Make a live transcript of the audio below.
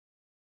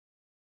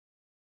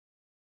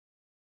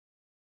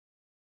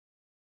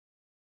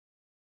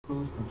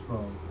Cruise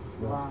Control.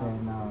 You know what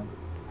I'm saying?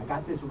 I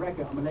got this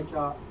record. I'm gonna let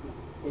y'all.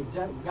 It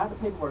just got the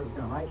paperwork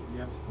done, right?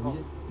 Yeah. We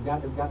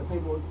got the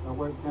paperwork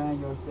done.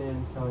 You know what I'm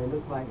saying? So it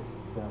looks like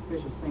the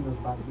official single is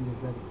about to be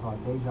this record called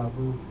Deja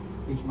Vu,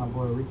 featuring my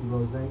boy Ricky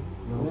Rose. You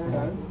know what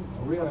I'm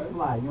saying? Real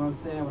fly. You know what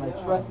I'm saying? Like,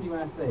 trust me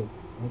when I say.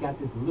 They got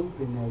this loop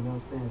in there. You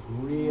know what I'm saying? It's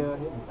real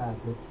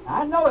hypnotizing.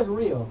 I know it's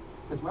real.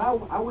 Because when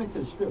I went to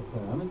the strip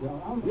club,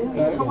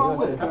 come on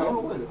with it.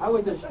 I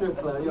went to the strip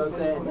club, you know what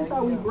I'm saying? That's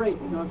how we break,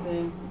 you know what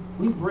I'm saying?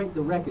 We break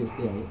the records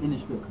there in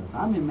the strip club.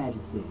 I'm in Magic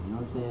City, you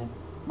know what I'm saying?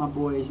 My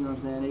boys, you know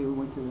what I'm saying? They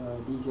went to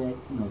DJ,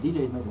 you know,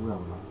 DJs make the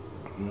world right.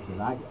 You know what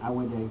I'm saying? I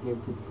went there and gave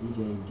it to the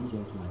DJ, and DJ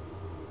was like,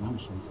 I'm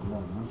gonna show you some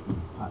love, man. I'm just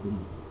gonna pop it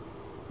in.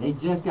 They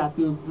just got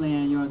through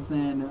playing, you know what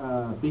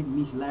I'm saying, Big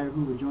Meech Larry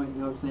Hoover joint,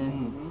 you know what I'm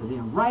saying? So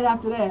then right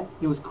after that,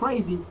 it was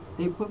crazy.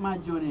 They put my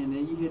joint in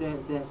there. You hear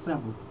that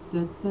sample. You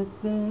know what I'm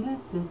saying?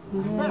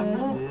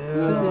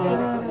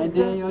 And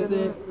then, you know what I'm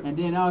saying? And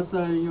then all of a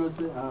sudden, you know what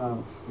I'm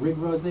saying, Rick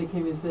Rose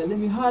came in and said, let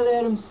me holler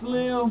at him,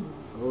 Slim.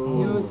 You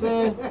know what I'm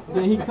saying?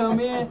 Then he come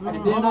in,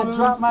 and then I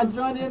drop my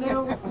joint in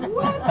there.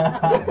 What?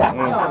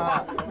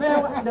 Yo,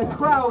 man, the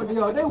crowd,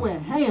 yo, they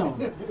went ham.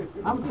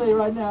 I'm gonna tell you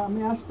right now,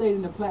 man, I stayed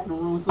in the platinum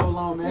room so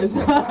long, man. You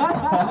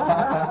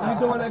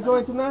doing that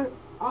joint tonight?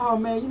 Oh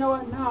man, you know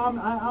what? No,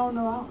 I don't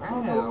know. I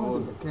don't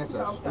know. Catch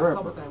a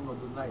stripper.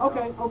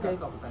 Okay.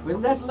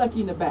 But that's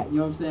Lucky in the back. You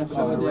know what I'm saying? For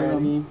those, you know what I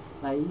mean?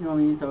 Like, you know what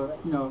I mean? So,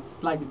 you know,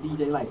 it's like the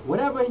DJ, like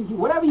whatever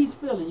he's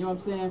feeling. You know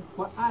what I'm saying?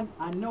 But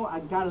I know I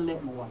gotta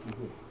let Milwaukee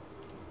hear.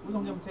 We're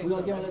gonna give him a taste. We're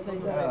gonna give him a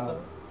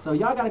taste. So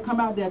y'all gotta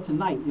come out there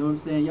tonight. You know what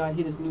I'm saying? Y'all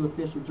hear this new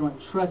official joint.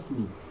 Trust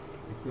me,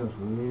 it feels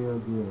real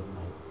good.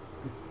 Like,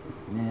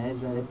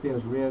 man, it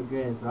feels real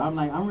good. So I'm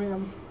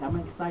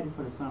excited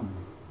for the summer.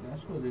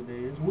 That's what it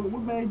is.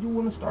 What made you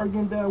want to start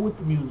getting down with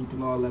the music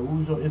and all that? What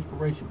was your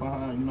inspiration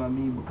behind, you know what I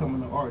mean,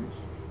 becoming an artist?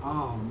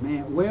 Oh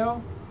man,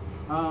 well,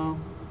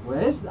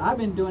 I've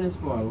been doing this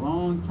for a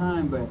long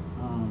time, but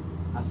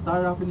I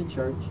started off in the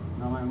church.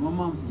 You know, my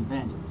mom's an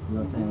evangelist. You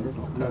know what I'm saying? This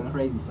is real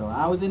crazy. So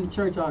I was in the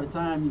church all the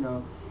time. You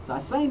know, so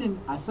I sang in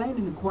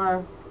the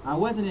choir. I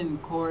wasn't in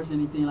chorus or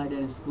anything like that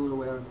in school or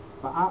whatever.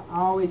 But I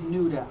always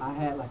knew that I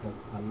had like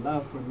a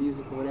love for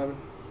music or whatever.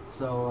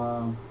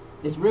 So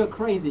it's real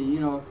crazy, you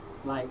know.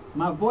 Like,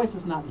 my voice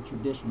is not the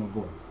traditional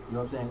voice, you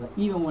know what I'm saying? Like,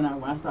 even when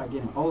I start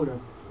getting older,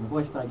 my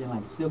voice start getting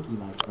like silky,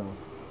 like, so,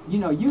 you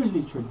know,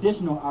 usually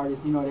traditional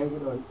artists, you know,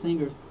 or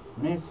singers,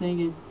 when they're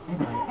singing, they're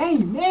like,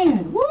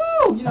 amen,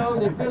 woo, you know,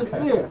 they feel the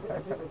spirit.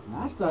 When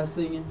I start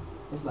singing,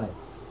 it's like,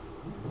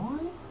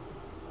 boy,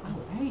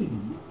 oh, hey,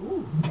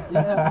 ooh,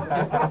 yeah.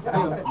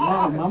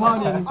 You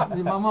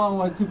know, my mom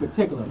wasn't too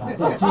particular about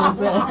that, you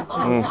know what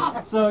I'm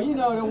saying? So, you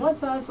know,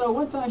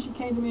 one time she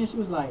came to me and she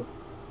was like,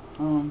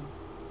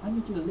 I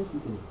need you to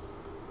listen to this.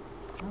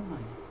 And I'm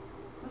like,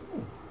 what's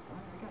this? So I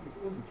got it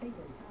was a tape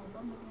at the time,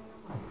 so I'm looking at it,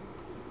 I'm like,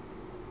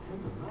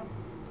 tape of love?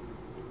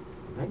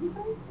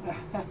 Babyface?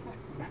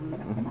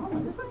 Mama,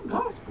 this ain't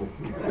gospel.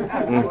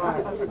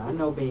 I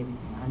know, baby.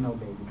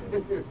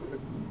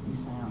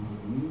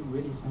 You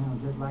really sound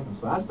just like him.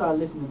 So I started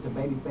listening to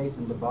Babyface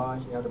and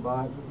DeBarge, Elder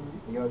Barge,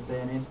 you know what I'm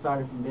saying? And it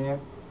started from there,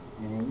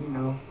 and you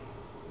know,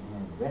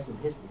 and the rest is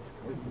history.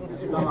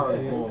 That's what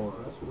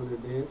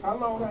it is. How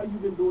long have you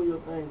been doing your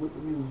thing with the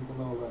music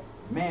and all that?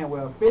 Man,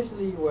 well,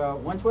 officially,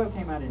 112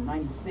 came out in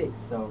 96,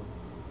 so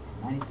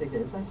 96,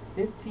 it's like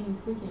 15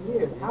 freaking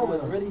years. I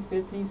was really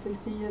 15,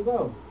 16 years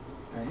old.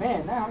 And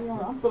man, now, you know,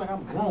 I'm feeling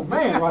I'm a grown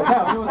man right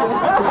now, you know what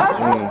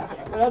I'm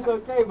saying? But that's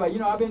okay, but, you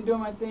know, I've been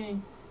doing my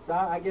thing, so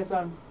I guess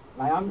I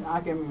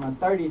can be in my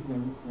 30s,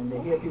 and they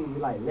hear people be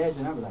like,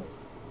 legend, I'll be like,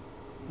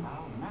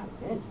 no, not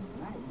legend,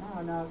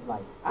 no,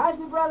 like,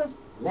 Isley Brothers,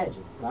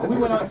 legend. Like, we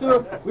went on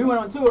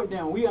tour with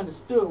them, we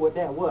understood what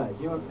that was,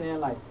 you know what I'm saying?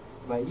 Like,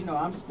 but, you know,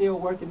 I'm still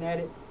working at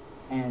it,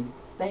 and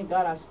thank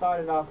God I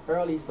started off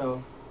early,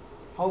 so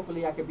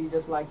hopefully I could be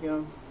just like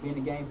him, be in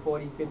the game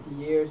 40, 50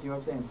 years, you know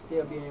what I'm saying,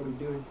 still being able to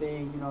do the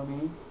thing, you know what I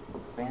mean?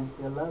 Fans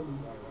still love me.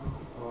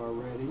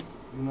 Already,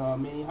 you know what I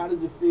mean? How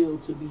does it feel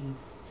to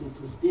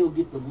still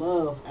get the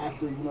love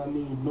after, you know what I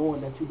mean,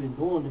 knowing that you've been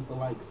doing it for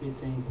like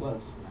 15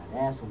 plus?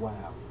 Now that's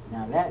wild.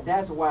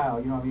 That's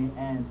wild, you know what I mean?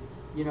 And,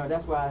 you know,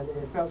 that's why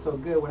it felt so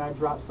good when I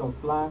dropped So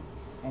Fly.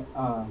 And,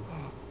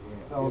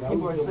 so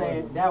people were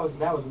saying that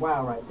was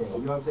wild right there, you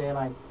know what I'm saying?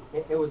 Like,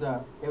 it was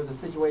a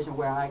situation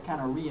where I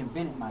kind of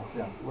reinvented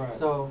myself. Right.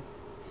 So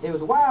it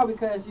was wild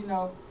because, you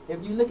know,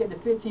 if you look at the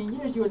 15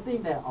 years, you would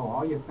think that, oh,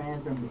 all your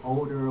fans gonna be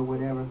older or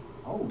whatever.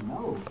 Oh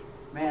no,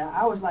 man,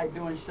 I was like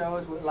doing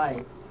shows with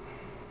like,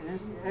 you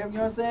know what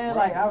I'm saying?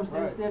 Like I was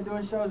still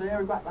doing shows with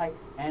everybody, like,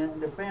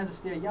 and the fans are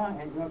still young,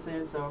 and you know what I'm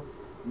saying? So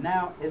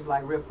now it's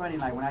like real funny.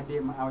 Like when I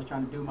was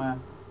trying to do my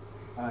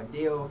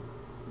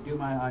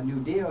new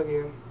deal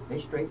here, they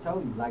straight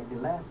told me like the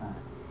last time,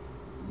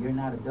 you're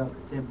not adult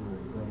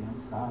contemporary, buddy.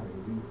 I'm sorry.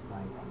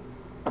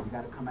 You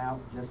gotta come out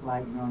just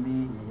like, you know what I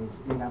mean? And you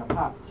still gotta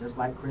pop, just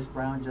like Chris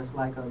Brown, just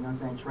like you know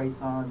what I'm saying, Trey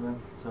Songz.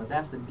 So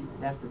that's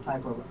the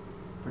type of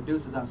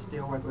producers I'm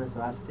still working with,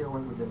 so I still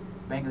work with the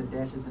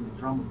Bangladeshis and the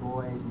drummer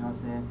boys, you know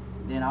what I'm saying?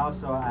 Then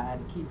also I had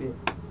to keep it,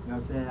 you know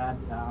what I'm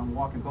saying? I'm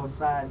walking both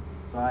sides,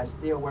 so I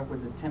still work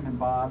with the Tim and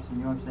Bobs, and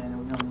you know what I'm saying? You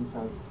know what I mean?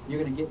 So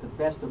you're gonna get the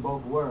best of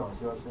both worlds,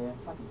 you know what I'm saying?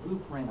 It's like a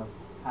blueprint of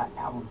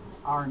how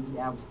R&B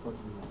albums supposed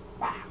to be like.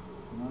 Wow,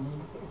 you know what I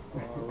mean?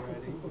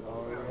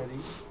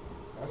 Already.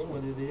 That's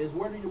what it is.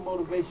 Where did your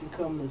motivation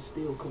come to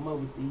still come up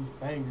with these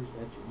bangers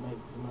that you make?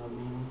 You know what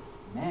I mean?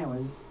 Man, it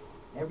was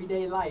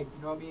everyday life.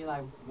 You know what I mean?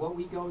 Like what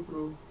we go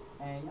through.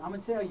 And I'm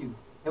gonna tell you,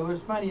 and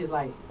what's funny is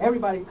like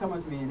everybody come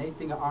up to me and they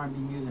think of R&B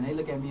music and they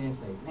look at me and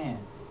they say, man,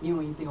 even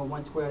when you think of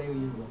 112, they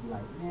usually be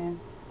like, man,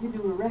 you do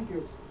the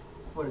records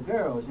for the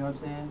girls. You know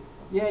what I'm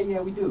saying?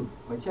 Yeah, we do.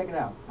 But check it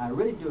out. I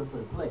really do it for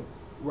the players.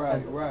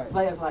 Right.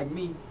 Players like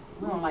me,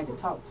 we don't like to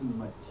talk too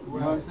much. You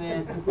know what I'm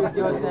saying? You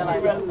know what I'm saying?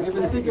 Like, if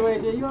it's a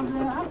situation, you know what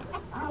I'm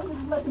saying? I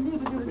just let the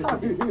music do the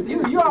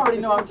talking. You already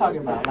know what I'm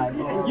talking about. Like,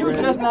 you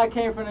just not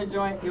came from the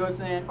joint, you know what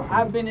I'm saying?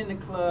 I've been in the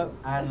club,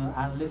 I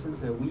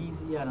listened to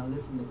Weezy, I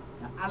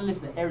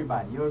listen to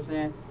everybody, you know what I'm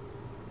saying?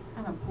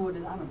 I done pulled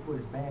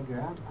this bad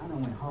girl, I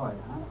done went hard.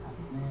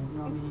 Man, you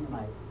know what I mean?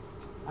 Like,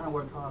 I done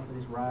worked hard for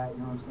this ride,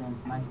 you know what I'm saying?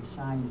 It's nice and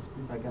shiny,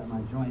 I got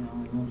my joint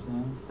on, you know what I'm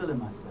saying? I'm feeling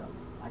myself.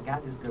 I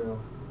got this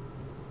girl.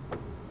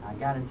 I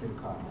got into the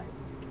car, like,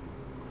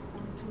 I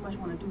don't too much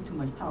want to do too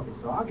much talking,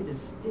 so I could just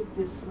stick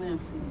this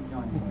Slim CD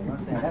joint in there, you know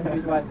what I'm saying? That's the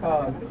reason why it's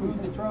called cruise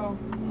control.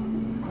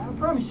 I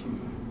promise you,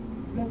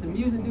 let the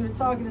music do the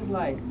talking, it's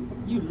like,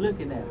 you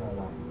looking at her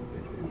like,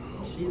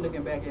 she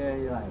looking back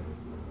at you like,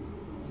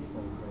 she's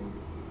so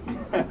crazy.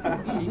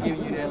 She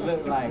giving you that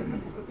look like,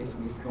 it's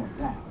going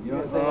down, you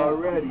know what I'm saying?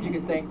 Already. You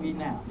can thank me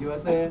now, you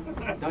know what I'm saying?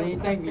 Don't even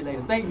thank me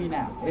later, thank me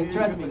now. And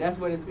trust me, that's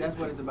what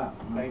it's about.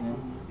 Thank you.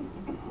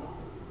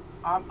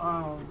 I'm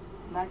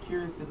not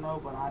curious to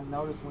know, but I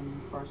noticed when you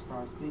first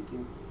started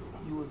speaking,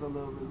 you was a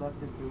little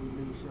reluctant to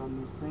release your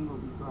new single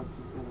because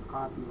you said a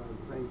copyright,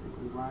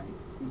 basically, right?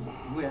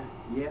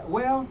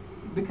 Well,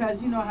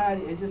 because you know how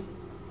it just,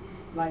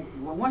 like,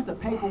 once the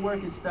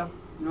paperwork and stuff,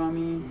 you know what I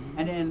mean?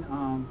 And then,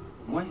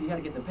 once you got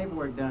to get the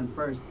paperwork done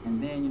first,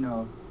 and then, you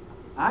know,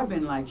 I've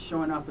been, like,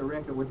 showing off the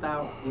record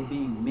without it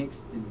being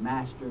mixed and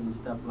mastered and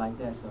stuff like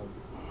that, so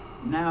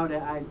now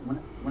that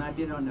when I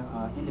did it on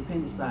the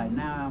independent side,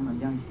 now I'm a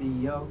young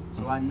CEO,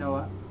 so I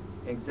know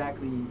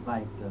exactly,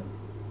 like,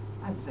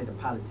 I have to say the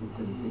politics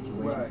of the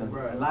situation.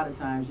 Right. A lot of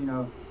times, you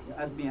know,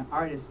 us being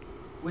artists,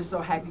 we're so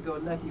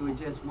happy-go-lucky we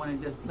just want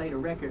to just play the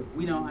record.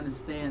 We don't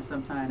understand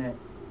sometimes that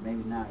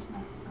maybe now it's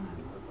not the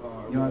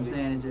time. You know what I'm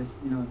saying? It just,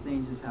 you know,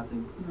 things just have to,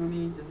 you know what I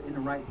mean, just in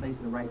the right place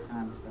at the right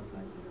time and stuff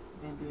like that.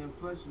 And then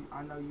plus,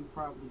 I know you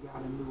probably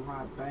got a new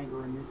hot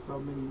banger, and there's so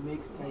many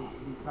mixtapes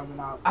be coming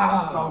out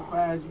so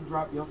fast. You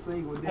drop your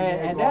single,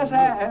 and that's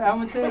how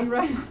I'm gonna tell you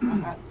right.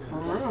 For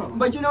real.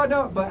 But you know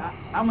though,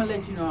 I'm gonna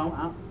let you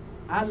know.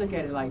 I look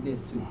at it like this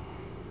too,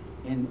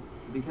 and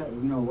because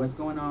you know what's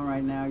going on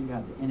right now, you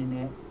got the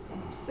internet,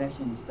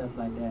 obsession and stuff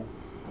like that.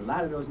 A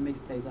lot of those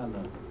mixtapes I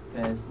love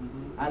because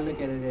I look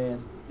at it as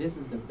this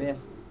is the best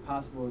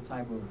possible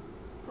type of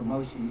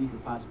promotion you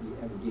could possibly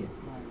ever get.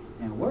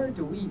 And word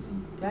to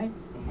Weezy, okay?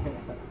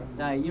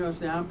 Like, you know what I'm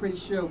saying? I'm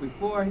pretty sure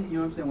before, you know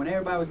what I'm saying, when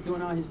everybody was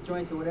doing all his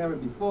joints or whatever,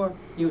 before,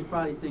 he was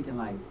probably thinking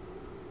like,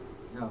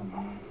 yo,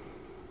 man,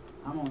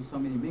 I'm on so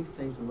many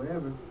mixtapes or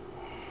whatever,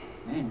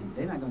 man,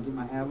 they're not gonna get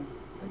my album.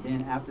 But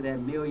then after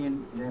that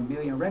million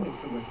records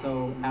were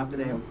sold after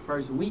that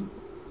first week,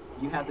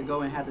 you have to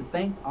go and have to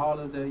thank all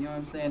of the, you know what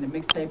I'm saying, the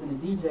mixtape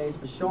and the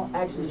DJs for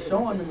actually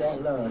showing them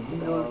that love. You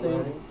know what I'm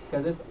saying?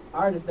 Because it's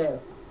artists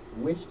that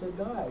wish to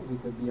God we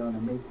could be on a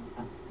mix.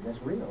 That's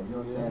real, you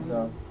know what I'm saying?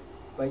 So,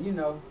 but you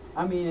know,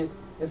 I mean,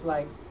 it's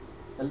like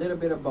a little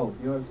bit of both.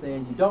 You know what I'm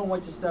saying? You don't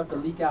want your stuff to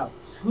leak out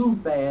too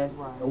fast,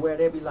 or where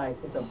they be like,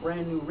 it's a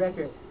brand new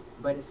record,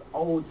 but it's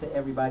old to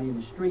everybody in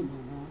the streets.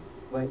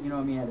 But you know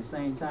what I mean? At the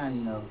same time,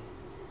 you know,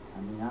 I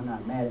mean, I'm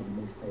not mad at the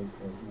mixtapes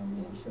because you know what I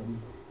mean. I'm sure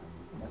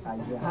that's how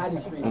you get high in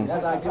the streets.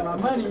 That's how I get my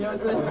money. You know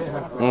what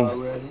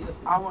I'm saying?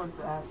 I wanted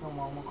to ask him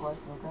one more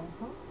question, okay?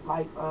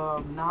 Like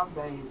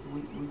nowadays,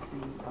 we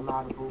see a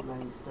lot of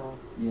bootleg stuff.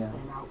 Yeah.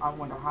 And I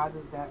wonder, how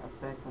does that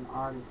affect an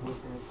artist with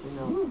their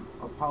feel,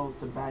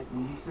 opposed to back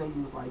when you say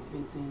you was like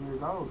 15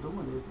 years old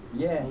doing this?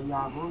 Yeah. And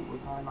y'all group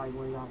was kind of like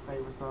one of y'all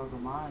favorite songs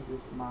of mine,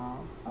 Just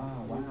Smile.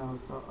 Oh, wow. You know,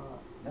 so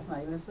that's not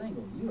even a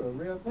single. You a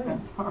real fan.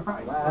 That's all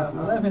right. Wow,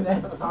 I'm loving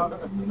that.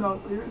 You know,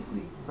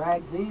 seriously,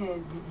 back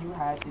then you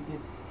had to get.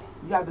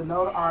 You had to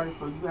know the artist,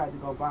 or you had to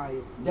go buy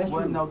it. That's There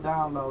wasn't true. no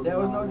downloading. There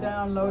was no that,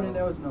 downloading. so.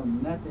 There was no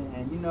nothing.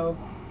 And you know,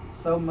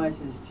 so much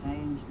has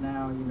changed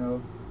now. You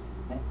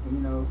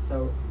know,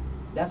 so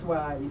that's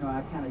why you know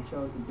I kind of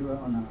chose to do it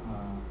on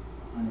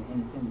the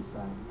independent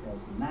side because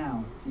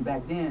now, see,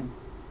 back then,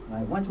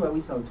 like 112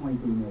 we sold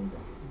 23 million.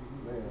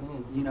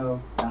 You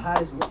know, the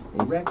hottest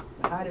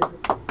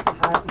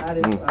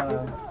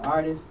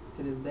artist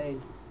to this day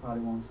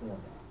probably won't sell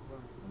that.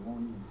 They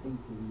won't even think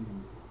to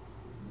even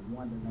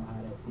want to know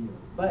how that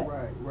feels. But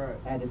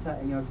at the time,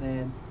 you know what I'm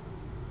saying?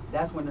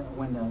 That's when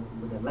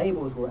the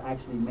labels were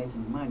actually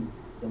making money.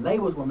 the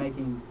labels were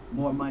making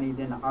more money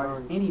than the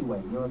artists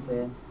anyway, you know what I'm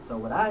saying? So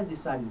what I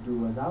decided to do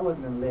was I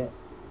wasn't going to let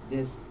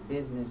this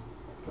business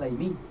play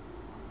me.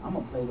 I'm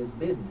going to play this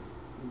business.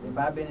 If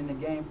I've been in the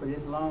game for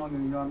this long, you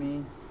know what I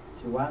mean?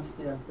 So I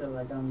feel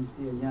like I'm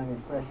still young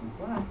and fresh and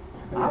fly.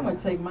 I'm going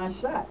to take my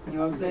shot, you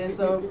know what I'm saying?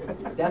 So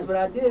that's what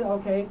I did.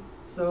 Okay,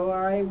 so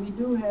all right, we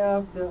do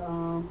have the,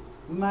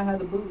 we might have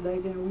the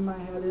bootleg and we might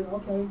have it,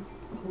 okay,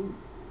 cool.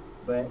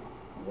 But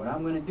what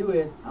I'm going to do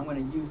is I'm going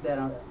to use that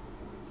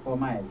for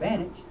my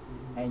advantage,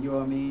 and you know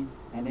what I mean?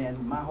 And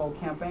then my whole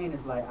campaign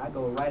is like I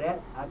go right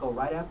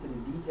after the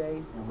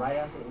DJs and right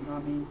after, you know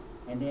what I mean?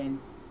 And then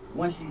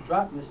once you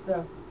drop your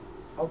stuff,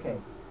 okay,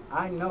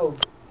 I know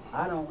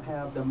I don't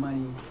have the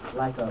money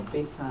like a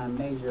big time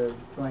major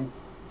joint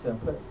to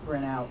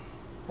print out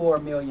 4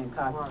 million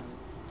copies.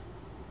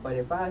 But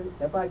if I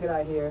get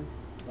out here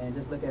and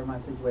just look at my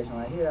situation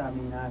right here, I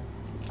mean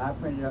I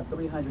printed up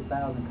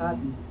 300,000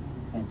 copies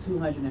and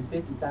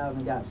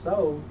 250,000 got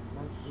sold.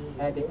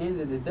 At the end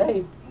of the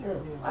day,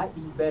 I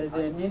eat better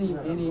than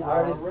any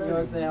artist, you know what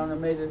I'm saying, on a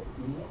major,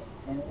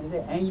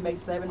 and you make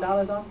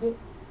 $7 off it.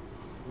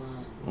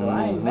 So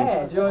I ain't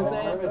mad, you know what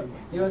I'm saying?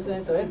 You know what I'm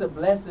saying? So it's a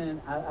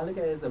blessing. I look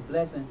at it as a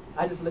blessing.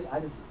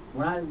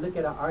 When I look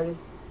at an artist,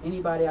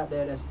 anybody out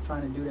there that's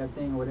trying to do their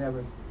thing or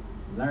whatever,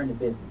 learn the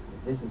business.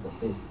 This is a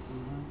business.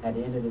 At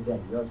the end of the day,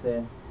 you know what I'm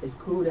saying? It's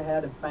cool to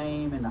have the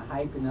fame and the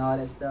hype and all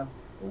that stuff,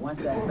 but once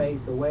that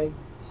fades away,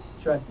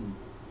 trust me,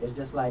 it's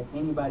just like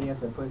anybody else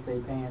that puts their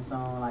pants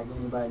on like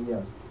anybody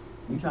else.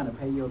 You're trying to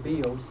pay your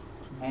bills,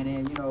 and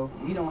then, you know,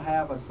 we don't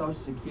have a Social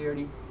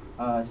Security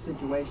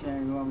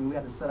situation, you know, we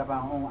have to set up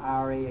our own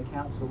IRA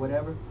accounts or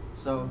whatever,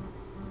 so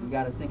you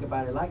got to think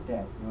about it like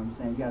that, you know what I'm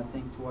saying? You got to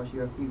think towards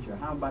your future.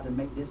 How I'm about to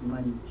make this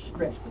money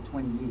stretch for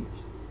 20 years?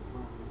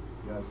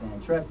 You know what I'm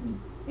saying? Trust me,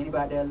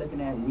 anybody there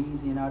looking at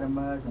Weezy and all them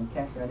mugs and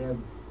cats out there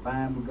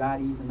buying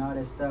Bugattis and all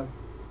that stuff,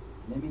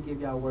 let me give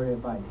y'all a word of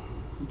advice.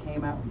 He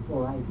came out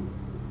before I did.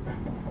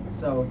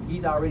 So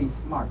he's already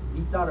smart.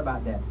 He thought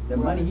about that. The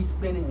money he's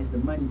spending is the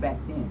money back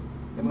then.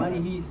 The money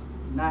he's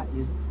not,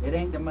 it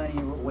ain't the money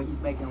what he's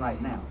making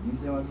right now. You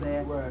see what I'm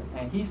saying? Right.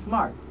 And he's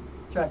smart.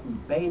 Trust me,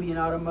 Baby and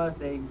all them us,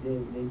 they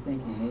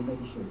thinking, they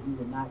making sure he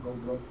will not go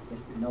broke.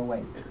 There's no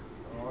way.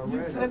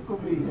 You tickle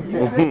me.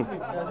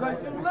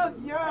 Because you look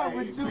young,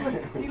 but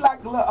you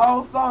like a little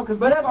old song. Cause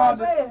but that's what I'm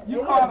saying.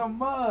 You call them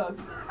mugs.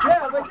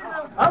 Yeah, but you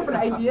know, I'm from the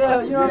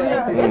ATL, you know what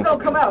I mean? It's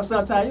gonna come out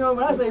sometime. You know,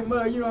 when I say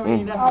mug, you know what I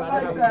mean? That's what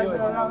I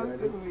like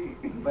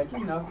doing. But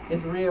you know,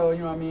 it's real, you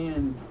know what I mean?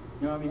 And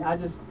you know what I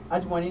mean? I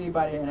just want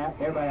anybody and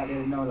everybody out there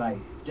to know, like,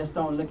 just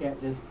don't look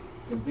at just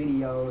the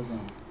videos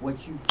and what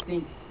you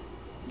think,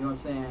 you know what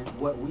I'm saying,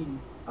 what we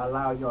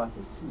allow y'all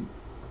to see.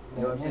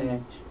 You know what I'm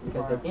saying?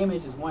 Because the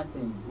image is one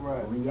thing,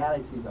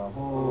 reality is a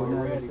whole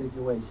other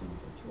situation.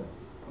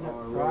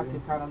 So I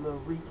can kind of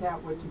little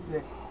recap what you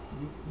said.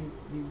 You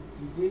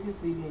did your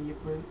CD and you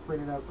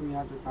printed up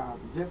 300,000.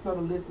 Just so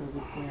the listeners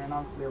is clear, and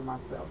I'm clear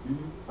myself.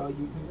 So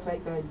you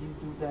take that, you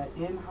do that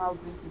in-house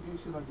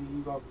distribution, or do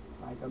you go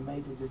like a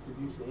major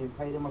distribution and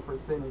pay them a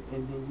percentage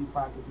and then you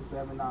pocket the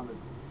 $7?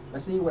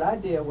 But see, what I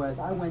did was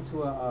I went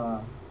to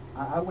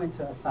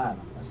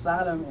Asylum.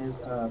 Asylum is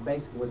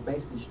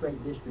basically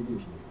straight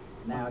distribution.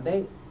 Now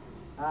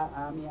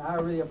I mean, I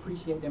really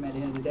appreciate them at the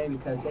end of the day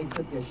because they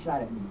took their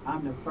shot at me.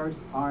 I'm the first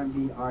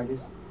R&B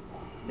artist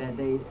that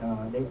they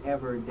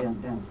ever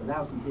done. So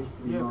that was some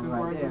history going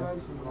right there.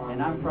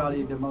 And I'm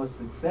probably the most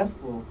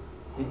successful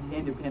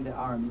independent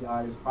R&B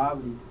artist,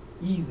 probably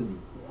easily,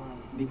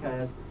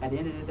 because at the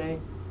end of the day,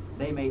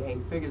 they made 8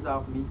 figures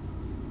off me,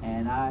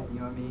 and I, you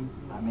know what I mean,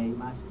 I made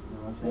my, you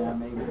know what I'm saying, I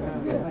made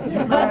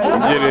my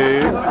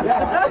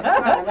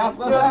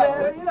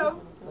you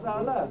know, it's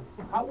all love.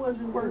 How was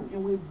it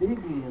working with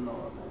DIDDY and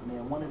all that,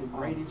 man? One of the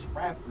greatest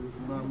rappers,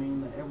 you know what I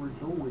mean, to ever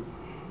do it.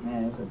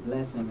 Man, it's a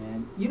blessing,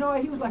 man. You know,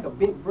 he was like a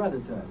big brother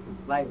to us.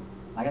 Like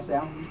I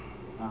said,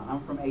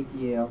 I'm from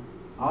ATL.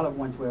 All of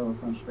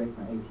 112 are straight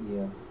from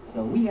ATL.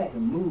 So we had to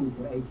move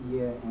from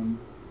ATL and,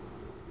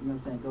 you know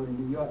what I'm saying, go to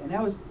New York. And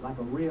that was like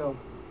it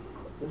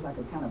was like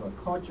a kind of a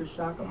culture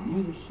shock, a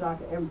music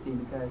shock, everything,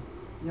 because,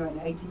 you know, in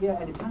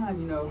ATL at the time,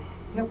 you know,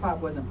 hip-hop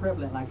wasn't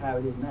prevalent like how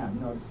it is now. You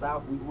know, the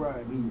South, we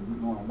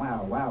going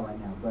wild right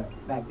now. But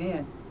back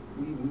then,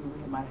 we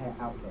might have had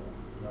Outkast.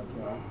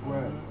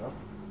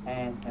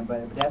 Okay?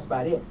 But that's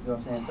about it, you know what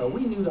I'm saying? So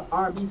we knew the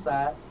R&B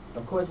side.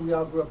 Of course, we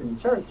all grew up in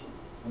the church.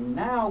 And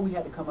now we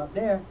had to come up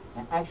there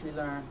and actually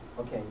learn,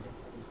 okay,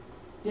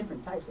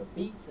 different types of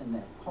beats and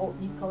the whole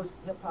East Coast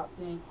hip-hop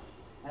thing.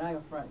 And I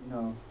in front, you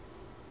know,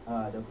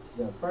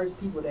 the first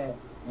people that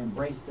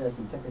embraced us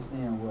and took us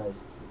in was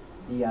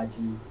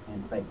DIDDY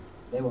and Faith.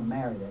 They were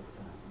married at the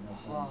time, you know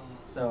what I'm saying?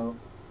 So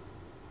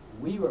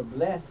we were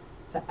blessed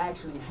to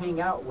actually hang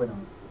out with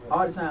them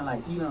all the time,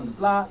 like even on the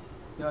block,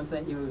 you know what I'm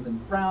saying? If it was in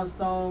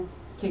Brownstone,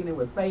 kicking it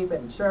with Faith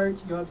at the church,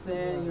 you know what I'm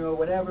saying? You know,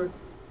 whatever.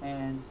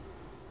 And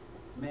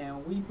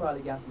man, we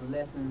probably got some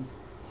lessons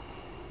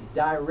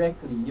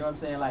directly, you know what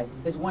I'm saying? Like,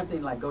 it's one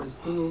thing like go to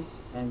school,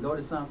 and go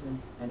to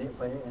something, and it's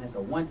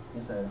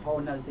a whole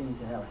nother thing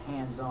to have a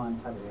hands-on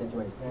type of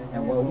situation.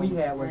 And what we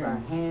had was a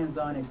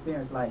hands-on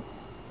experience. Like,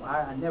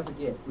 I never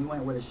forget, we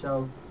went with a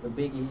show with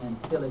Biggie in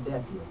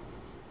Philadelphia,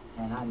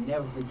 and I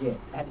never forget.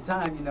 At the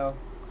time, you know,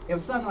 it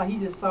was something like he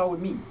just saw with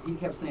me. He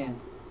kept saying,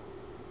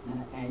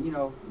 and you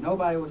know,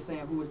 nobody was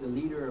saying who was the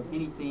leader of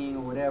anything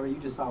or whatever. You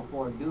just saw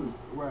four dudes.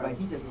 Right. But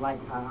he just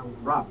liked how I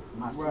rocked.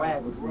 My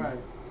swag was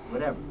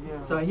whatever.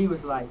 Yeah. So he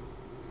was like,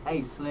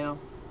 hey, Slim,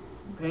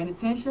 you paying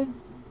attention?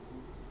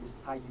 This is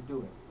how you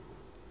do it.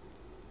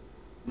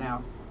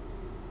 Now,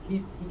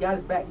 he got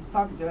his back. He's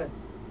talking to us.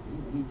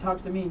 He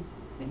talks to me,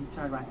 then he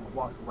turns around and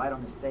walks right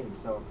on the stage.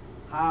 So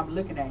how I'm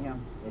looking at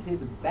him is his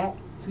back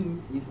to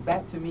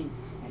me,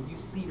 and you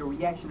see the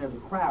reaction of the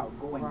crowd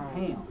going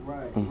ham.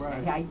 Right.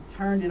 And how he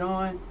turned it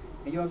on,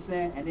 and you know what I'm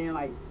saying? And then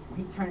like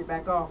when he turned it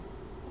back off,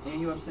 and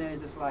you know what I'm saying?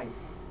 It's just like,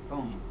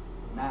 boom.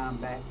 Now I'm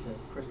back to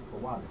Christopher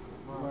Wallace.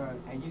 Right.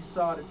 And you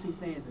saw the two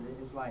things.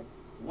 It's like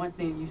one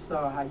thing you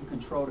saw how you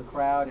control the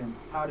crowd and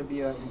how to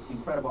be an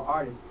incredible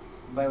artist,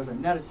 but it was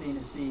another thing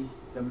to see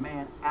the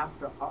man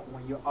after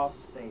when you're off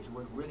the stage.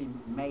 What really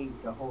made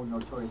the whole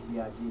Notorious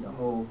B.I.G., the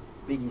whole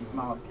Biggie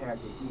Smalls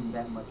character even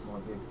that much more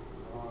bigger.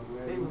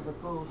 He was a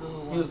cool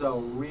dude. He was a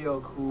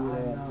real cool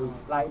ass dude.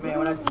 Like, man,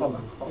 when I hold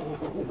on.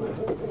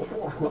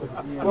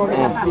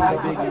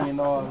 Biggie and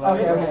all.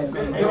 Okay.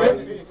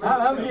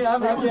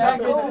 I'm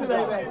cool,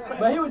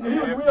 but he was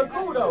real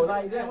cool though.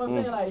 Like, that's what I'm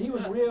saying. Like, he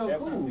was real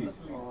cool. You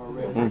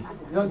know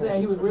what I'm saying?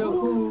 He was real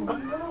cool. You know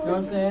what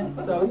I'm saying?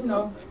 So, you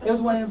know, it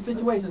was one of them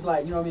situations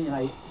like, you know what I mean?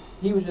 Like,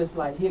 he was just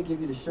like, he'll give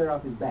you the shirt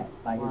off his back.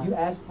 Like, if you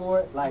asked for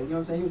it, like, you know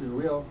what I'm saying? He was a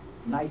real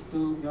nice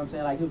dude. You know what I'm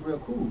saying? Like, he was real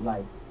cool.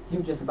 Like, he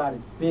was just about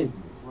his business.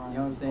 You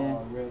know what I'm saying?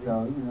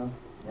 So, you know,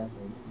 that's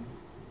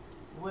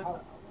it.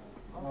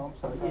 I'm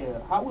sorry. Yeah.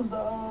 How was the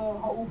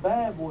whole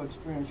Bad Boy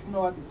experience? You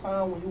know, at the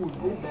time when you was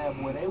with Bad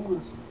Boy, they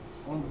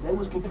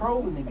was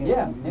controlling the game.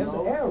 Yeah, it was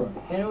an era,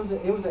 and it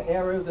was an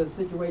era. It was a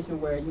situation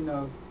where, you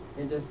know,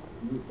 it's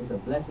a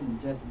blessing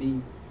to just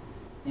be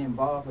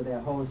involved with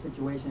that whole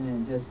situation,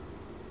 and just,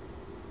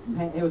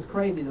 man, it was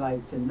crazy,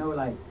 like, to know,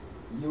 like,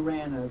 you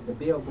ran the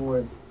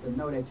billboards, to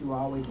know that you were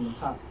always in the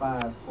top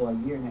 5 for a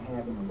year and a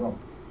half in a row,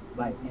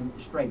 like, in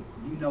straight.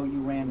 You know,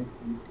 you ran it.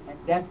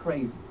 That's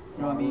crazy.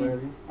 You know what I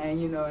mean?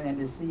 And you know, and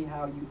to see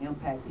how you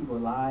impact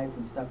people's lives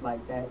and stuff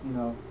like that, you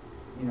know,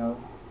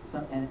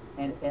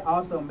 and it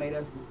also made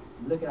us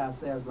look at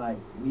ourselves like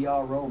we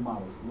are role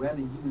models, whether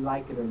you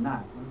like it or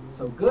not.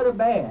 So good or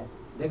bad,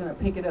 they're gonna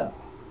pick it up.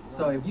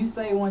 So if you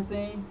say one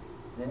thing,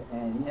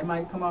 and it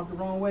might come off the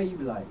wrong way, you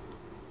be like,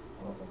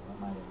 oh, I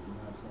might have, you know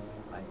what I'm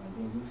saying? Like, and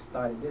then you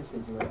started this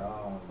situation.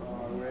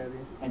 Already.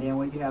 And then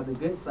when you have the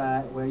good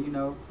side, where you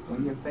know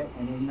when you affect,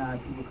 and then you know how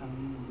people come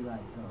in and be like,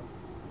 oh,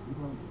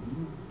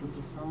 you did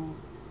this song,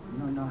 you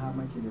don't know how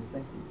much it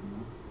affected, you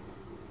know.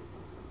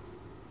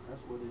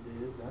 That's what it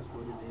is. That's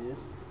what it is.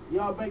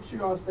 Y'all make sure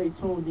y'all stay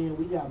tuned in.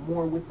 We got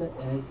more with the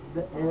S,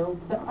 the L,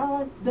 the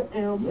I, the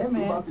M. Yeah,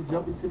 man. We're about to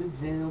jump into the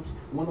jams.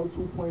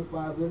 102.5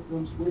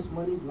 FM, Swiss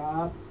Money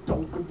Live.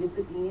 Don't forget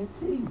the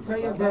ENT. Tell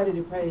your daddy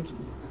to page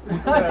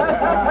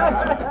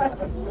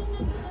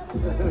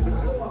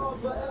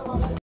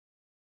you.